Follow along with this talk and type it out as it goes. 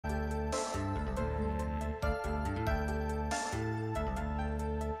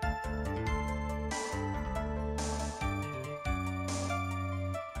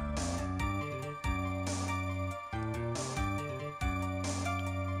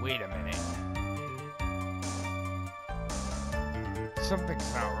Wait a minute.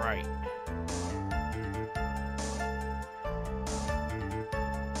 Something's not right.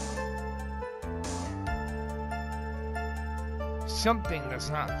 Something does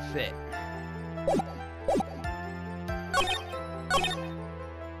not fit.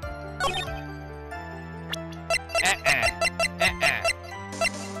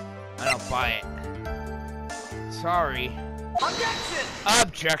 I don't buy it. Sorry. Objection!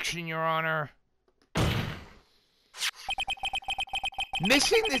 Objection, Your Honor.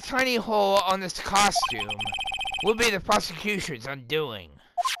 Missing the tiny hole on this costume will be the prosecution's undoing.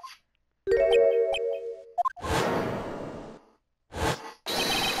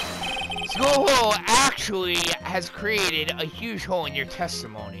 School hole actually has created a huge hole in your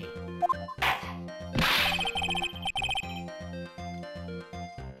testimony.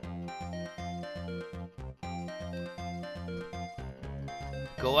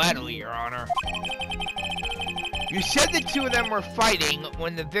 Gladly, Your Honor. You said the two of them were fighting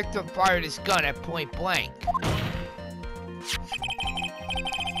when the victim fired his gun at point blank.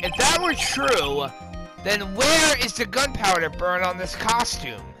 If that were true, then where is the gunpowder burn on this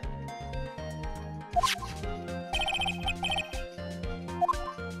costume?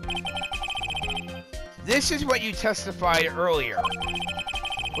 This is what you testified earlier.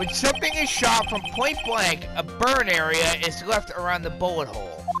 When something is shot from point blank, a burn area is left around the bullet hole.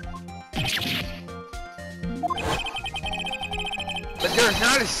 But there is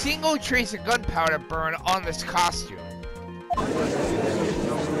not a single trace of gunpowder burn on this costume.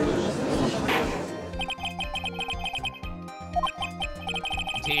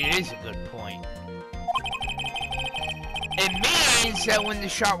 Indeed, it is a good point. It means that when the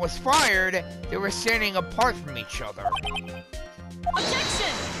shot was fired, they were standing apart from each other. Objection!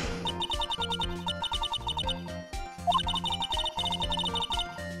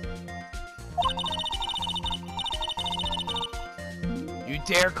 You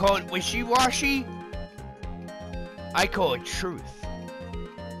dare call it wishy-washy? I call it truth.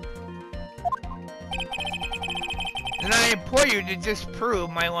 Then I implore you to disprove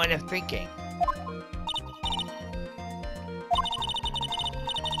my line of thinking.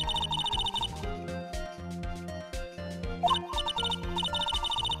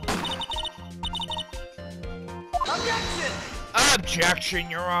 Objection! Objection,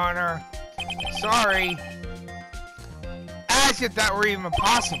 Your Honor. Sorry. As if that were even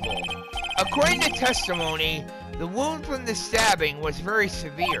possible. According to testimony, the wound from the stabbing was very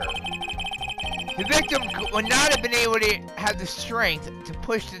severe. The victim would not have been able to have the strength to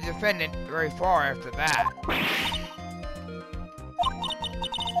push the defendant very far after that.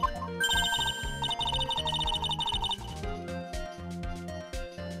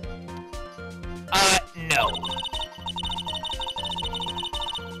 No.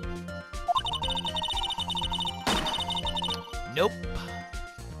 Nope.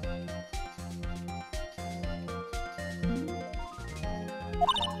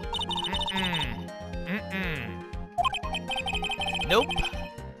 Nope.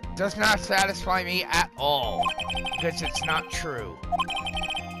 Does not satisfy me at all, because it's not true.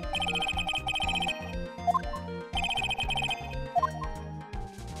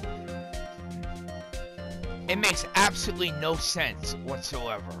 It makes absolutely no sense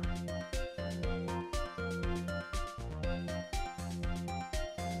whatsoever.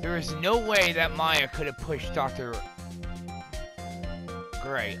 There is no way that Maya could have pushed Dr.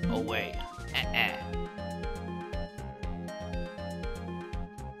 Gray away.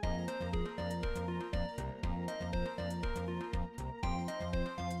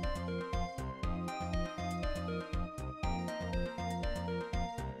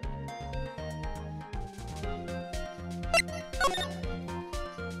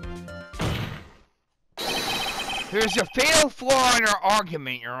 There's a fatal flaw in her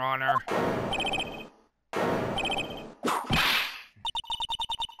argument, Your Honor.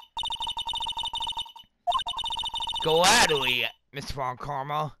 Gladly, Miss Von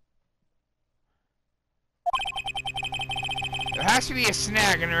Karma. There has to be a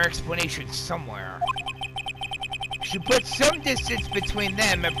snag in her explanation somewhere. She put some distance between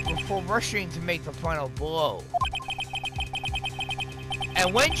them before rushing to make the final blow.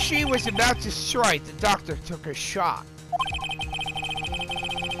 And when she was about to strike, the doctor took a shot.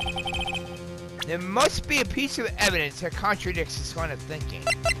 There must be a piece of evidence that contradicts this line of thinking.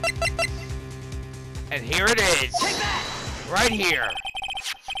 And here it is. Take that! Right here.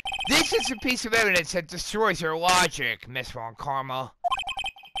 This is a piece of evidence that destroys her logic, Miss Von Karma.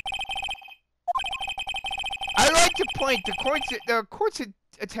 I'd like to point the court's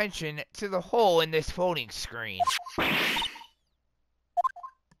attention to the hole in this folding screen.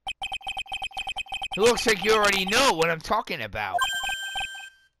 It looks like you already know what I'm talking about.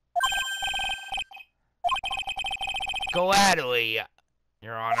 Gladly,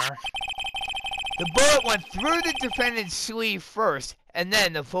 Your Honor. The bullet went through the defendant's sleeve first, and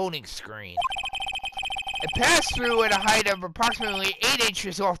then the folding screen. It passed through at a height of approximately 8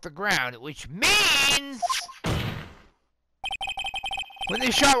 inches off the ground, which means when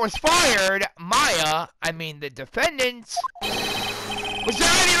the shot was fired, Maya, I mean the defendant, was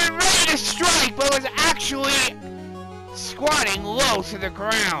not even ready to strike, but was actually squatting low to the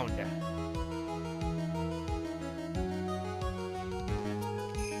ground.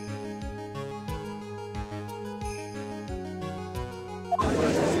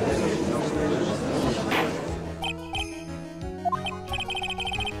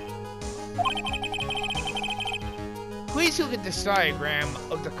 Please look at this diagram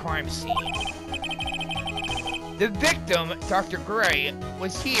of the crime scene. The victim, Dr. Gray,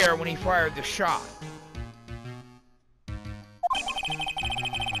 was here when he fired the shot.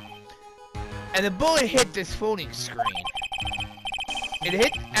 And the bullet hit this folding screen. It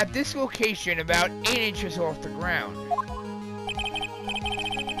hit at this location about 8 inches off the ground.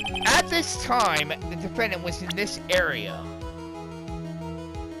 At this time, the defendant was in this area.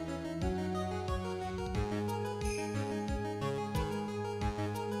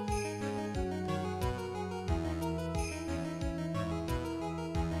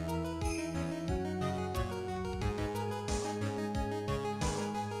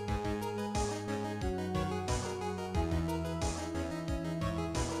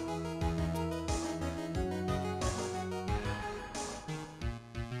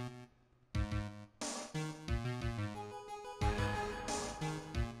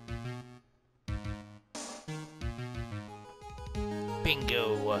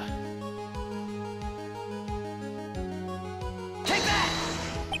 Bingo. Take that!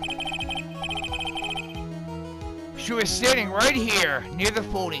 She was sitting right here, near the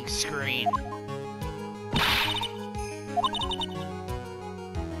folding screen.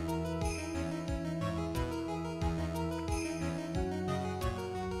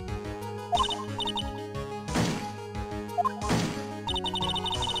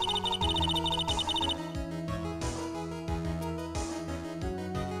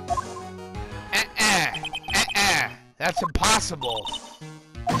 That's impossible.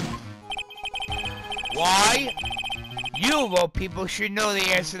 Why? You, of all people, should know the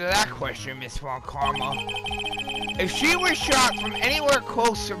answer to that question, Miss Von Karma. If she was shot from anywhere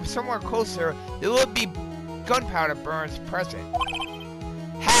closer, from somewhere closer, there would be gunpowder burns present.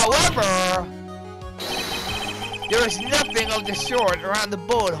 However, there is nothing of the sort around the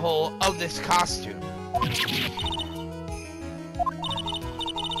bullet hole of this costume.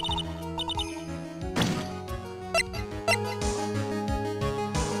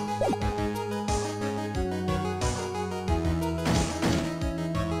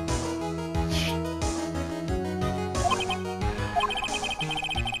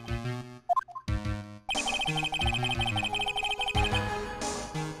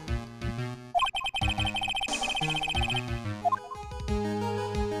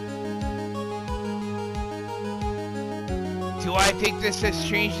 Do I think this has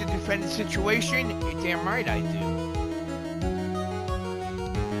changed the defendant's situation? You're damn right I do.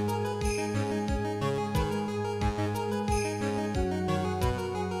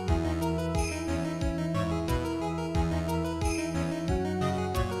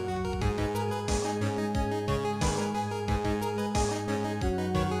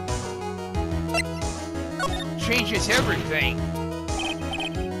 Changes everything.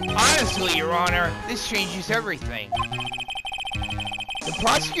 Honestly, Your Honor, this changes everything. The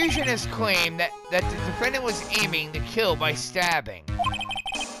prosecution has claimed that the defendant was aiming to kill by stabbing.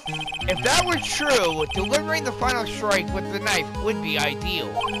 If that were true, delivering the final strike with the knife would be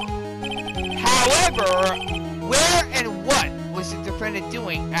ideal. However, where and what was the defendant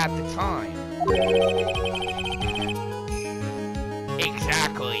doing at the time?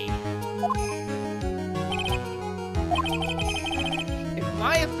 Exactly. If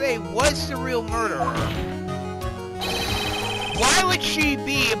Maya Fey was the real murderer, why would she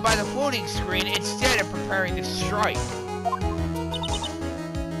be by the floating screen instead of preparing to strike?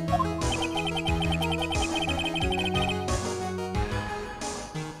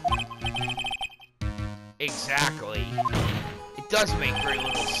 Exactly. It does make very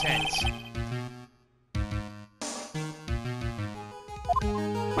little sense.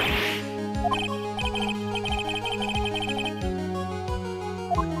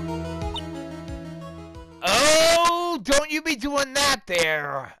 Don't you be doing that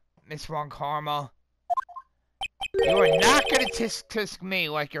there, Miss Von Karma. You are not gonna tisk me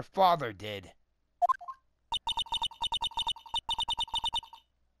like your father did.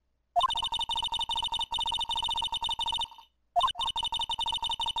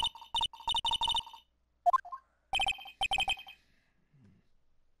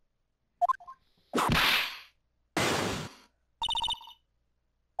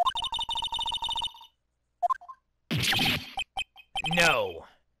 No.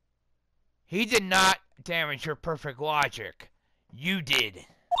 He did not damage your perfect logic. You did,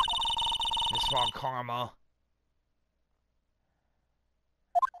 Miss Von Karma.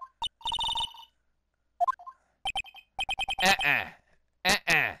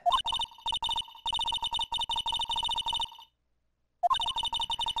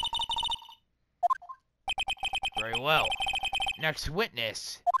 Very well. Next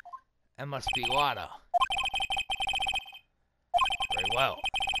witness. That must be Lada. Very well.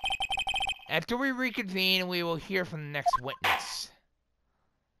 After we reconvene, we will hear from the next witness.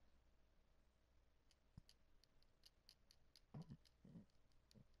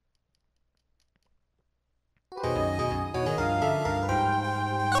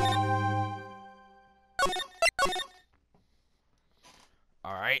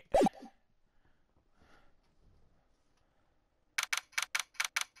 All right.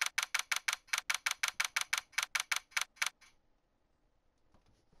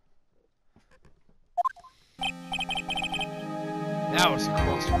 That was a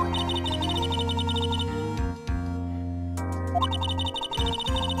close one.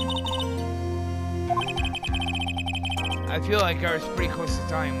 I feel like I was pretty close to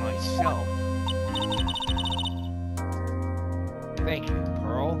dying myself. Thank you,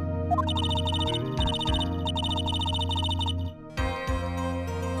 Pearl.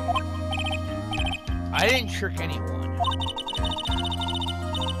 I didn't trick anyone.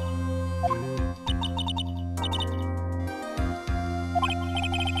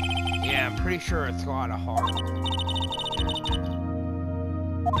 Yeah, I'm pretty sure it's a lot of heart.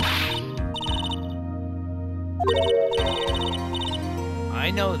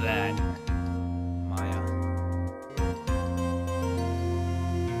 I know that, Maya.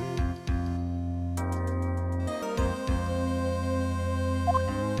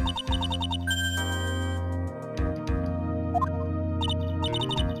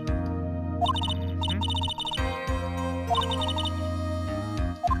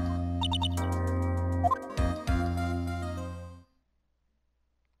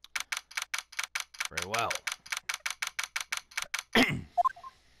 Very well.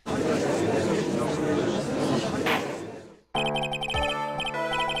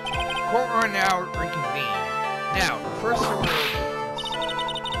 Court are now reconvened. Now, first order of business.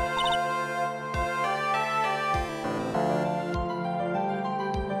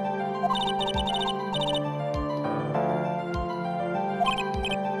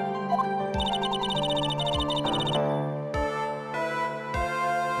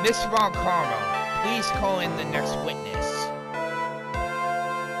 Miss Von Karma, please call in the next witness.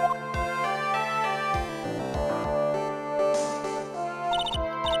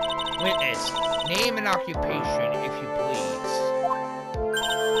 Witness, name and occupation, if you please.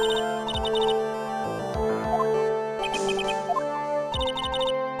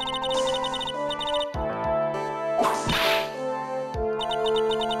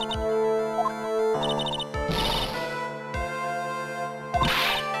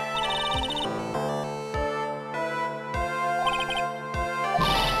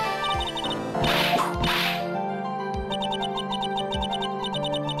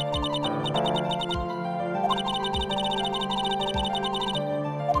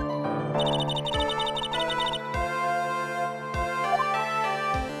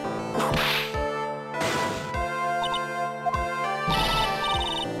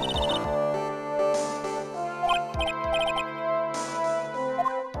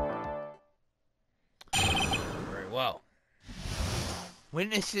 Well,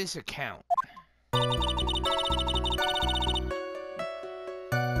 witness's account. When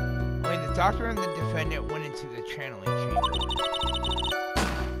the doctor and the defendant went into the channeling chamber,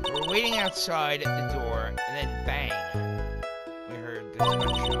 we were waiting outside at the door, and then bang, we heard the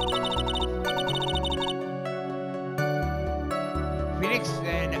gunshot. Phoenix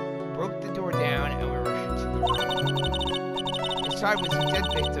then broke the door down, and we rushed into the room. Inside was the dead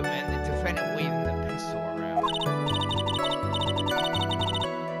victim, and the defendant waving the pistol around.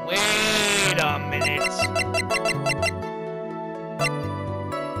 Wait a minute.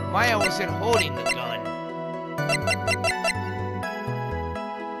 Maya wasn't holding the gun.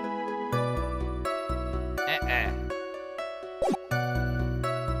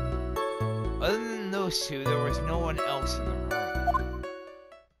 Other than those two, there was no one else in the room.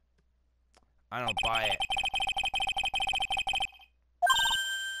 I don't buy it.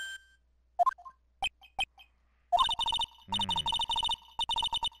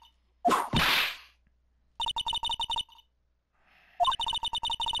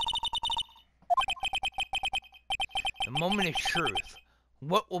 The moment of truth.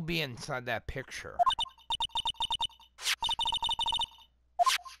 What will be inside that picture?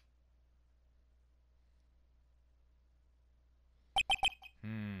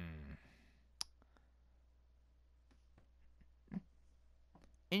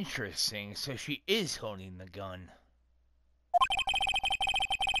 Interesting, so she is holding the gun.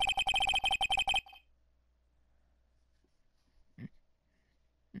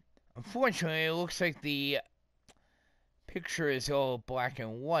 Unfortunately, it looks like the picture is all black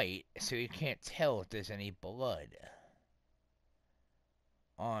and white, so you can't tell if there's any blood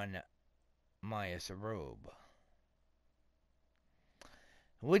on Maya's robe. It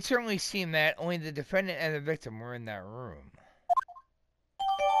would certainly seem that only the defendant and the victim were in that room.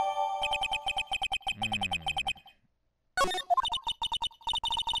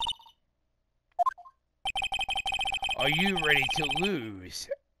 Are you ready to lose?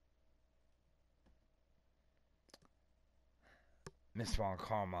 Miss Von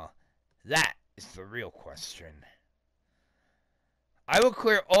Karma, that is the real question. I will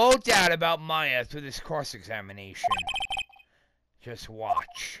clear all doubt about Maya through this cross-examination. Just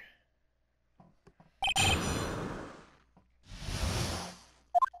watch.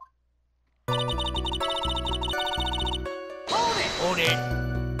 Hold it!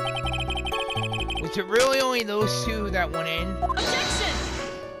 Was it really only those two that went in? Objection!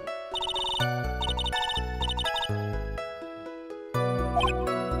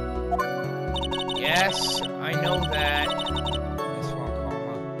 Yes, I know that. Miss Von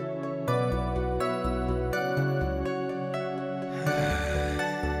Karma.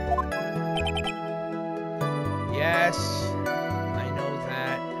 Yes, I know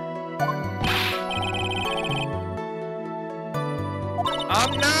that.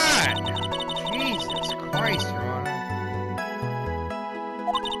 I'm not! Jesus Christ, Your Honor.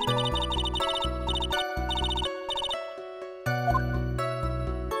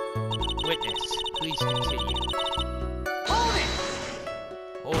 Witness, please continue. Hold it!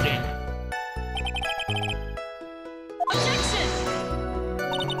 Hold it. Objection!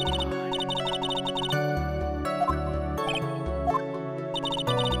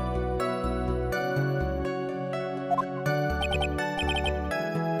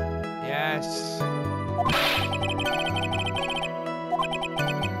 Yes.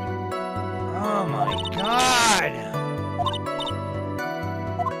 Oh my God!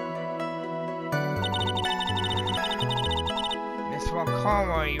 Miss Von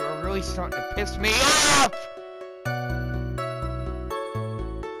Karma, you are really starting to piss me off!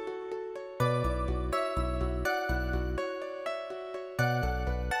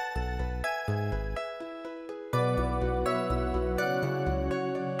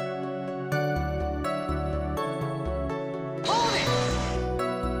 Hold it!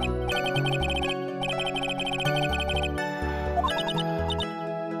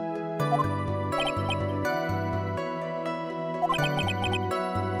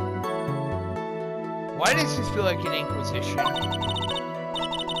 Why does this feel like an inquisition? I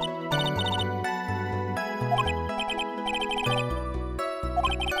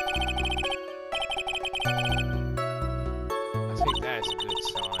think that is a good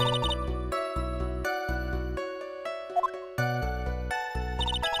sign.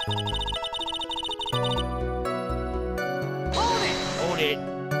 Hold it! Hold it.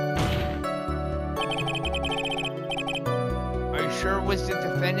 Are you sure it was the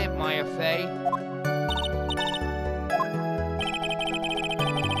defendant, Maya Fey?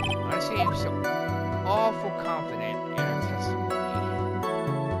 Honestly, I'm so awful confident in her testimony.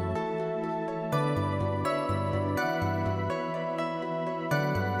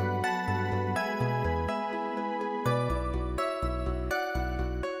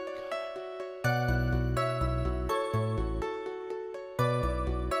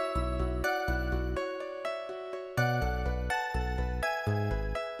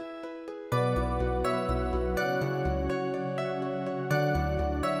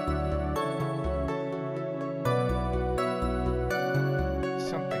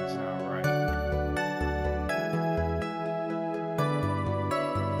 Something's not right.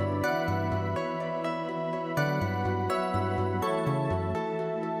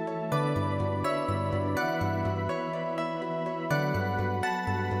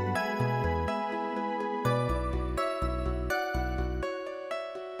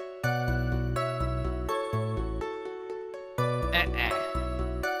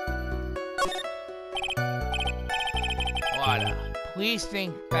 Wada, please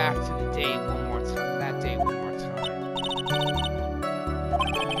think back to the day one more time. That day one more time.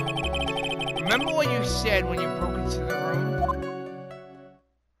 Remember what you said when you broke into the room?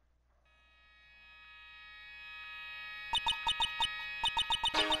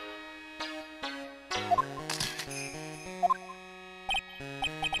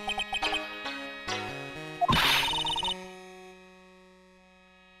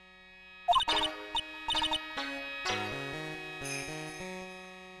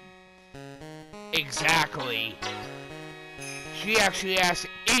 Exactly. She actually asked,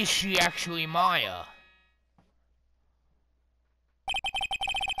 is she actually Maya?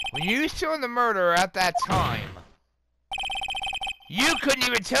 When you saw the murderer at that time, you couldn't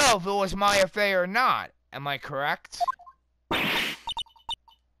even tell if it was Maya Fey or not. Am I correct?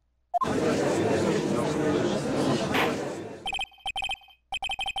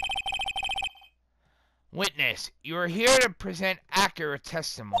 Witness, you are here to present accurate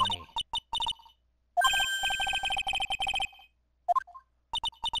testimony.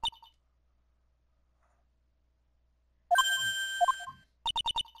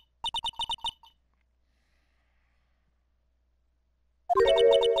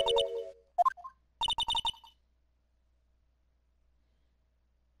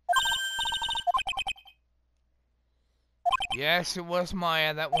 Yes, it was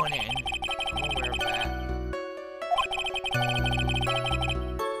Maya that went in. I'm aware of that.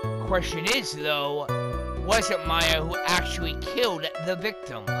 Question is, though, was it Maya who actually killed the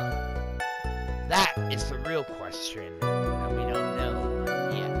victim? That is the real question that we don't know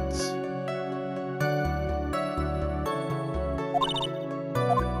yet.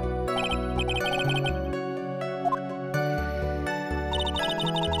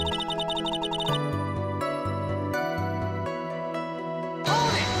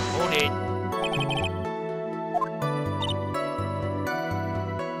 Hold it.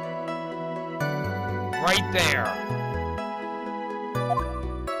 Right there.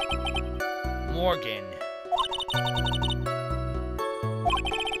 Morgan.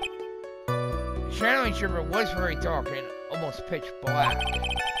 The channeling chamber was very dark and almost pitch black.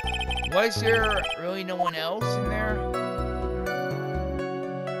 Was there really no one else in there?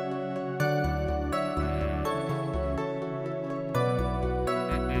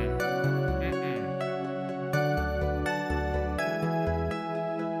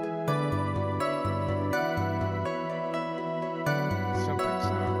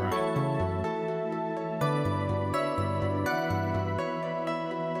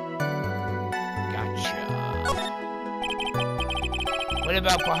 What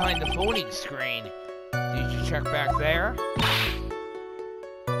about behind the folding screen? Did you check back there?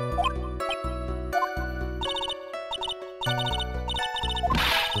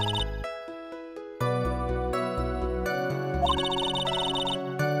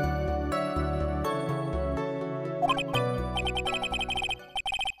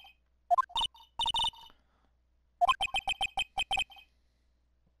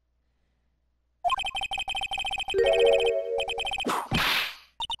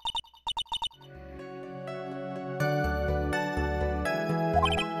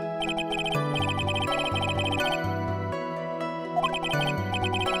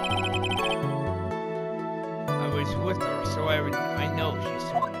 With her, so I know she's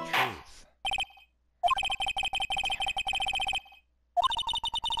telling the truth.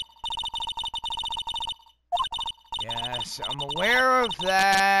 Yes, I'm aware of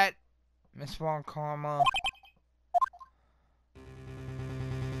that, Miss Von Karma.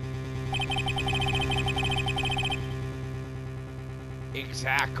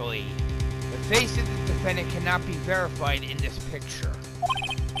 Exactly. The face of the defendant cannot be verified in this picture.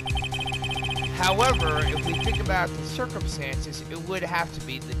 However, if we think about the circumstances, it would have to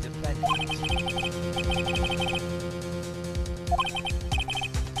be the defendant.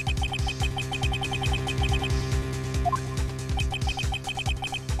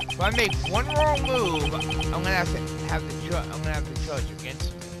 If I make one wrong move, I'm gonna have the judge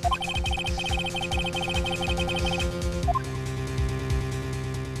against me.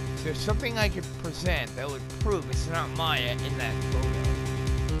 Is there something I could present that would prove it's not Maya in that photo?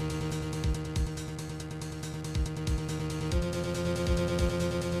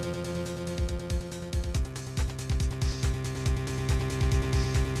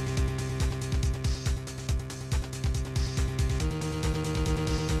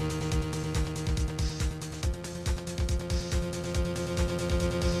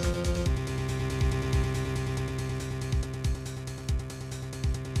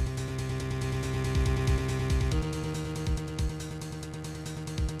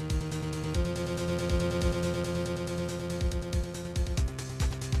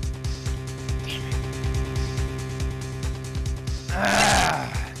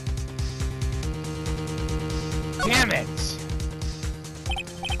 Damn it!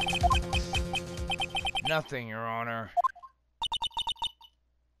 Nothing, Your Honor.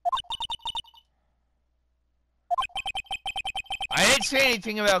 I didn't say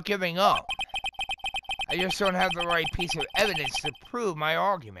anything about giving up. I just don't have the right piece of evidence to prove my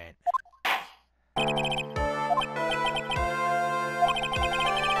argument.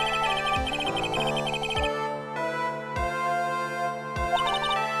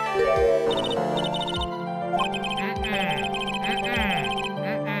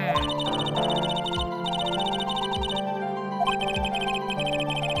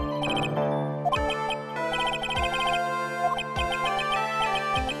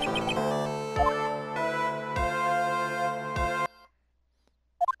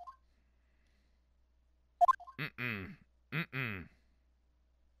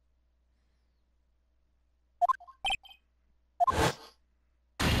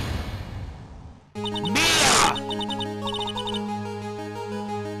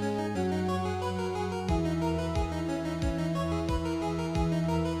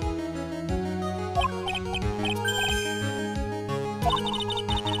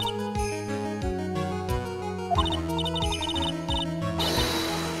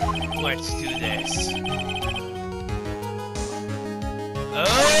 Let's do this.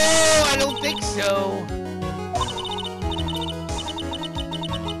 Oh, I don't think so.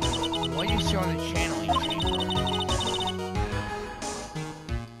 Why are you showing the channeling chamber?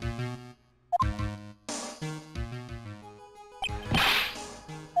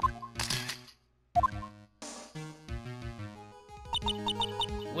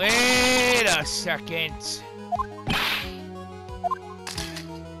 Wait a second.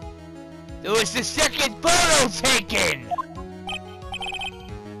 There was the second photo taken!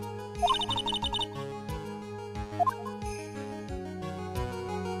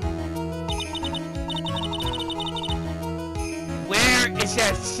 Where is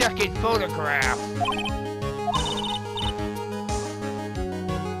that second photograph?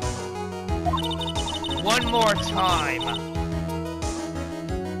 One more time.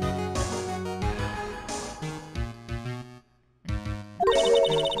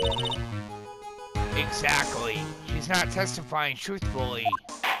 Exactly. She's not testifying truthfully.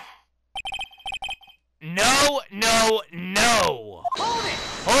 No, no, no! Hold it!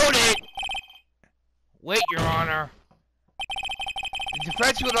 Hold it! Wait, Your Honor. The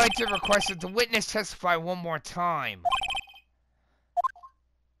defense would like to request that the witness testify one more time.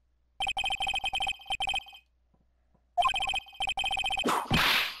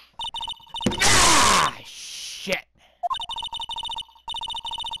 Ah! Shit.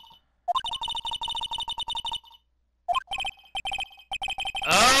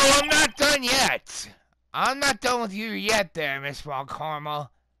 Oh, I'm not done yet. I'm not done with you yet there, Miss Von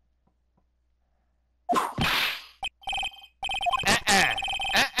Karma.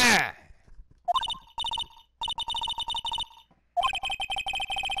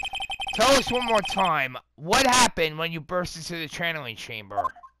 Tell us one more time, what happened when you burst into the channeling chamber?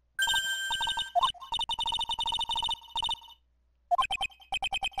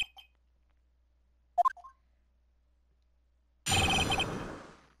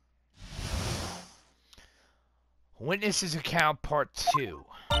 Witness's account part 2.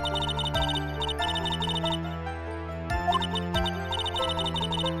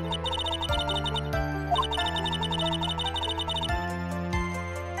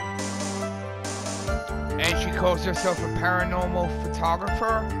 And she calls herself a paranormal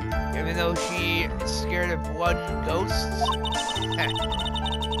photographer, even though she is scared of blood and ghosts.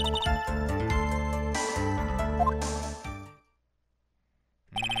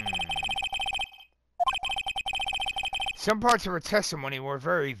 Some parts of her testimony were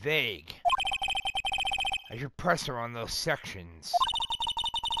very vague. I should press her on those sections.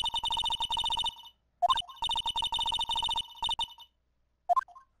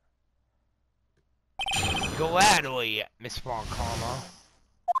 Gladly, Miss Von Karma.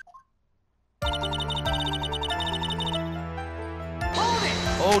 Hold it!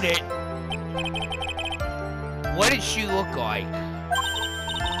 Hold it. What did she look like?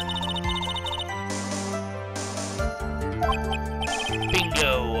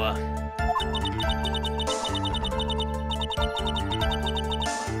 Bingo.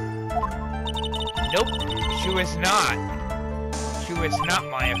 Nope, she was not. She was not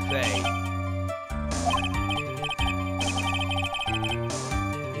Maya Fey.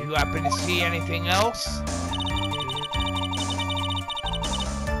 You happen to see anything else?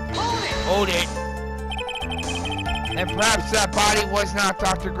 Hold it! And perhaps that body was not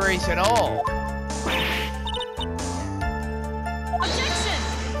Dr. Grace at all. Objection!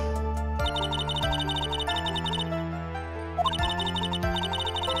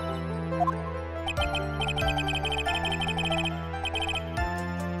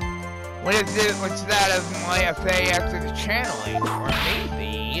 What if it was that of Maya Fey after the channeling? Or maybe...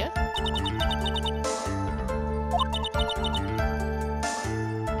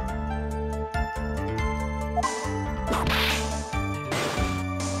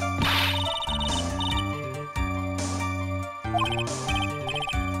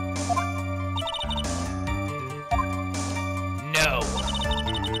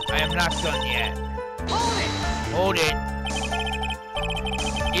 I am not done yet. Hold it. Hold it.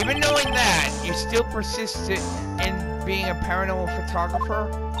 Even knowing that, you still persisted in being a paranormal photographer?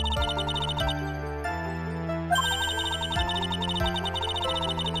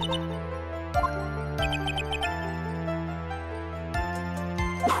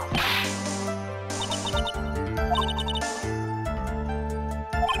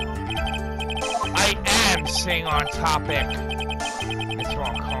 I am staying on topic. That's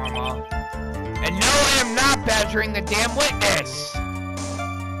wrong, Karma. And no, I am not badgering the damn witness!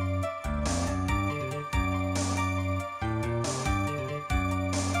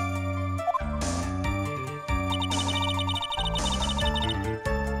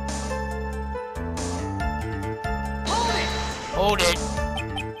 Hold it.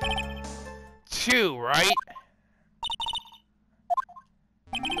 2, right?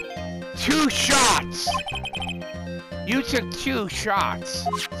 2 shots! You took 2 shots.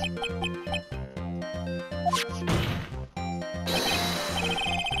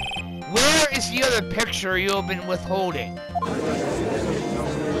 Where is the other picture you have been withholding?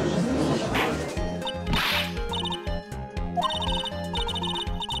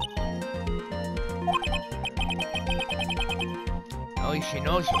 At least she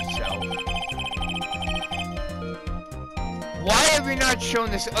knows herself. Why have you not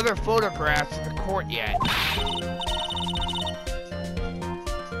shown this other photograph to the court yet?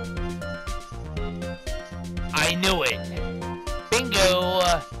 I knew it. Bingo!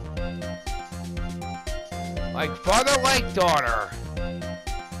 Like father, like daughter.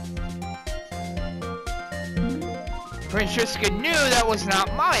 Franziska knew that was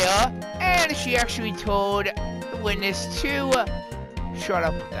not Maya, and she actually told the witness to shut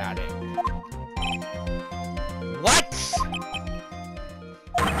up about it. What?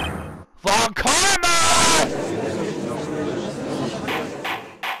 Von Karma!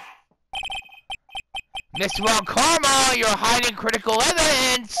 Miss Von Karma, you're hiding critical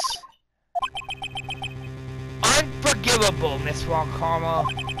evidence! Unforgivable, Miss Von Karma.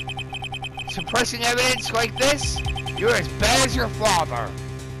 Suppressing evidence like this? You're as bad as your father.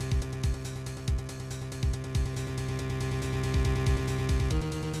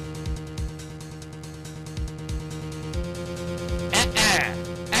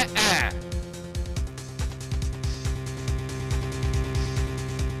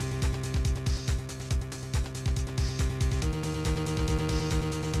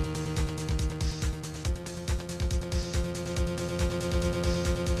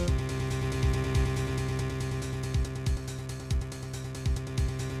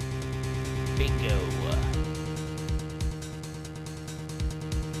 Bingo.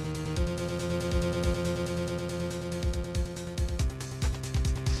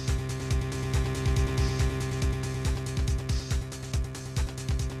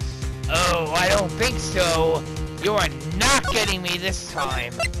 Oh, I don't think so. You are not getting me this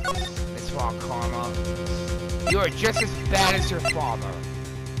time, Miss Von Karma. You are just as bad as your father.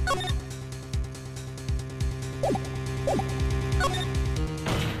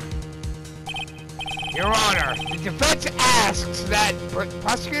 Your Honor, the defense asks that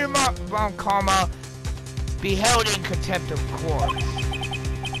Prosecutor Von Karma be held in contempt of court.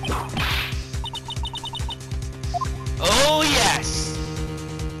 Oh yes!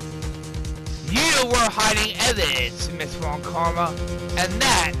 You were hiding evidence, Miss Von Karma, and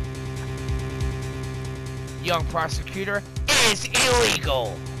that, young prosecutor, is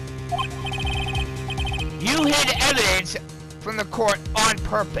illegal. You hid evidence from the court on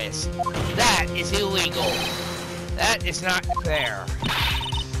purpose. That is illegal. That is not fair.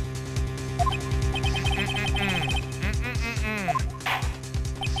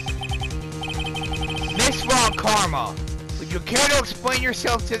 Miss Von Karma, would you care to explain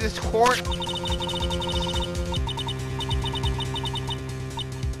yourself to this court?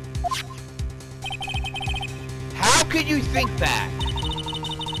 How could you think that?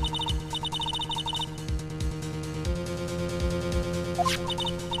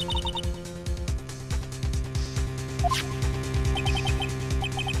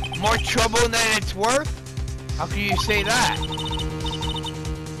 More trouble than it's worth? How can you say that?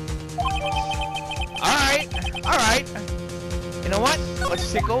 Alright. You know what?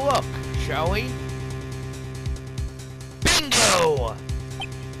 Let's take a look, shall we? Bingo!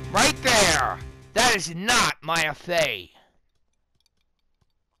 Right there! That is not Maya Fey.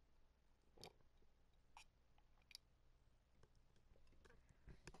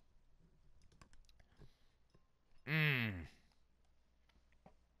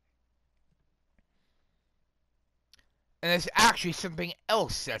 And there's actually something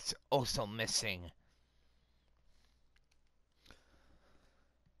else that's also missing.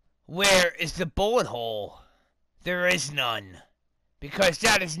 Where is the bullet hole? There is none. Because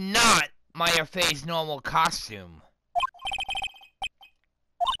that is not Maya Fey's normal costume.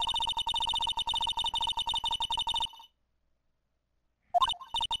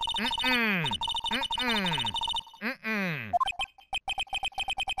 I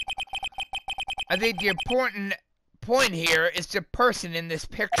think the important point here is the person in this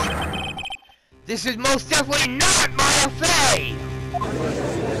picture. This is most definitely not Maya Fey!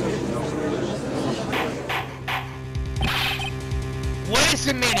 What is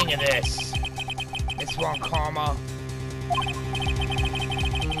the meaning of this? It's wrong karma.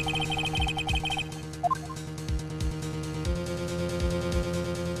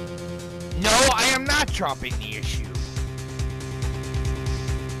 No, I am not dropping the issue.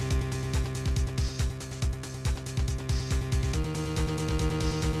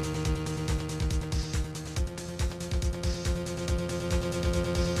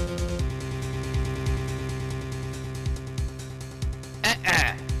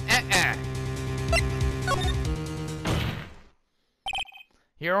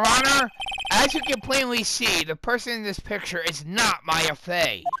 Your Honor, as you can plainly see, the person in this picture is not Maya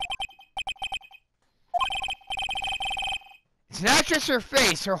Fey. It's not just her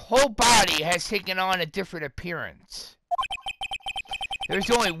face, her whole body has taken on a different appearance. There's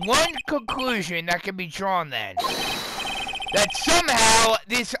only one conclusion that can be drawn then. That somehow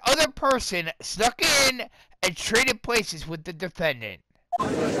this other person snuck in and traded places with the defendant.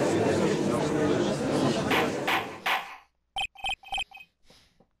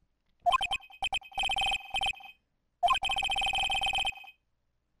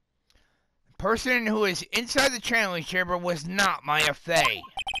 The person who is inside the channeling chamber was not Maya Fey.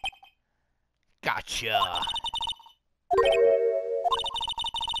 Gotcha.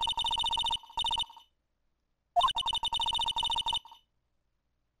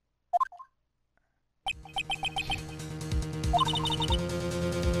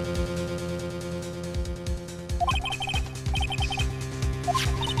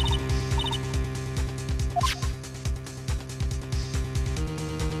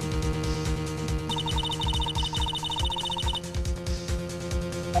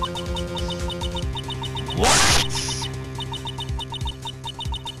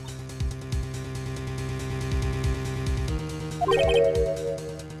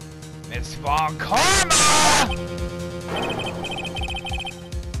 Miss Von Karma!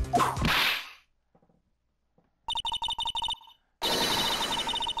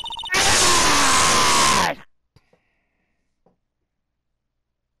 Ah!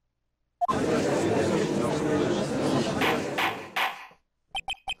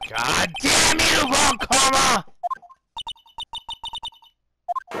 God damn you, Von Karma!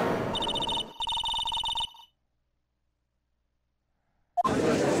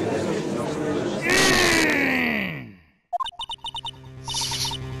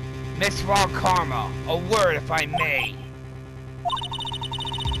 Miss Von Karma, a word if I may.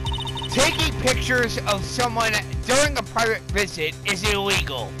 Taking pictures of someone during a private visit is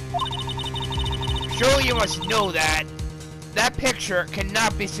illegal. Surely you must know that. That picture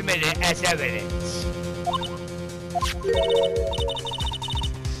cannot be submitted as evidence.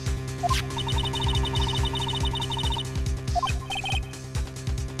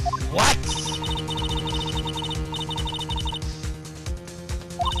 What?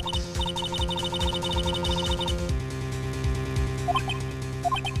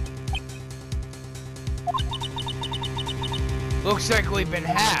 Looks like we've been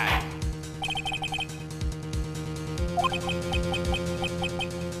had.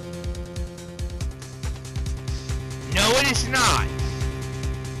 No, it is not.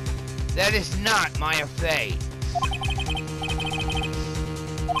 That is not Maya Fey.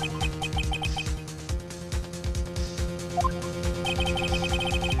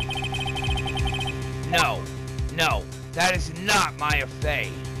 No, that is not Maya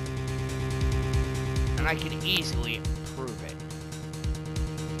Fey. And I can easily prove it.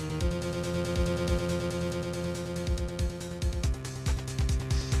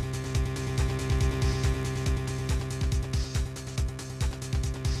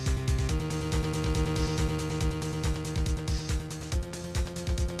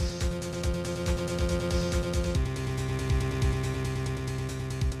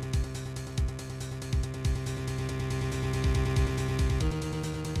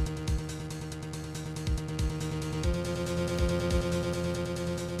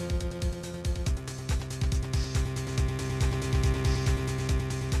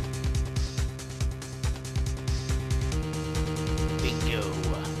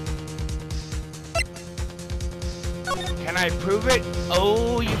 I prove it?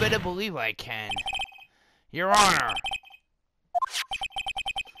 Oh, you better believe I can. Your Honor.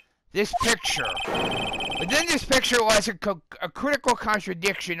 This picture. Within this picture lies a critical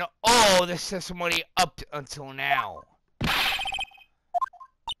contradiction of all the testimony up until now.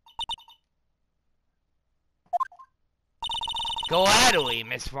 Gladly,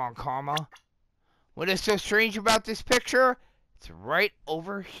 Miss Von Karma. What is so strange about this picture? It's right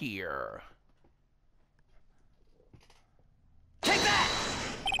over here. Take that!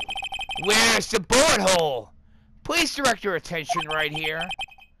 Where's the bullet hole? Please direct your attention right here.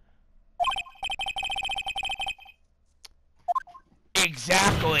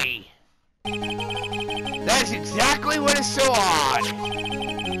 Exactly. That is exactly what is so odd.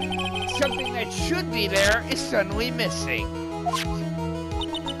 Something that should be there is suddenly missing.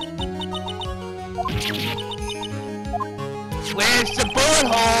 Where's the bullet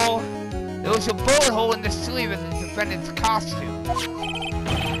hole? There was a bullet hole in the sleeve of the defendant's costume.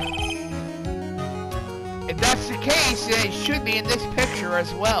 If that's the case, then it should be in this picture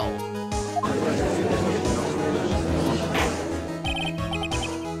as well.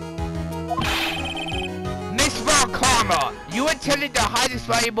 Miss Von Karma, you intended to hide this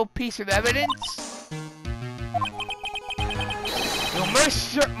valuable piece of evidence? You'll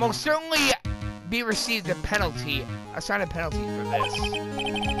most certainly be received a penalty, assigned a penalty for this.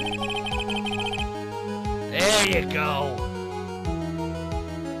 There you go.